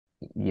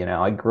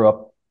I grew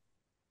up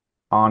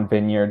on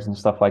vineyards and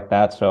stuff like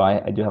that, so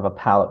I do have a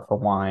palate for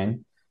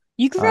wine.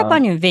 You grew up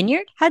on Um, your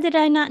vineyard? How did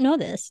I not know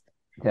this?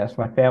 yes,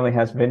 my family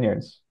has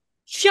vineyards.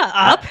 Shut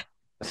up.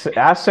 A-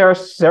 Ask Sarah.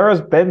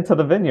 Sarah's been to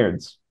the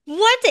vineyards.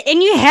 What?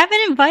 And you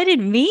haven't invited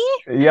me?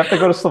 You have to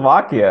go to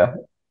Slovakia.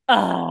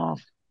 Oh,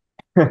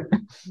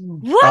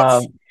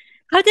 what? Um,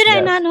 How did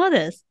I not yes. know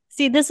this?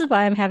 See, this is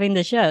why I'm having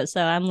the show,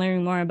 so I'm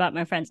learning more about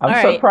my friends. I'm All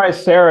right.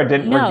 surprised Sarah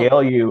didn't No,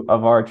 regale you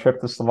of our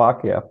trip to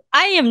Slovakia.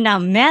 I am now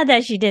mad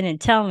that she didn't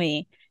tell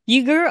me.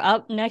 You grew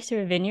up next to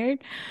a vineyard?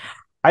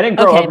 I didn't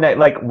grow up Okay.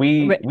 like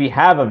we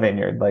have a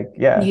vineyard. Like,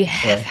 yeah. You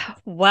So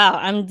have,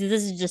 wow.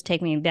 This is just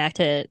taking me back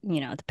to,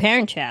 the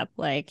parent trap.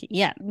 Like,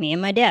 yeah, me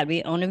and my dad,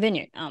 we own a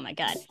vineyard. Oh my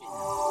God.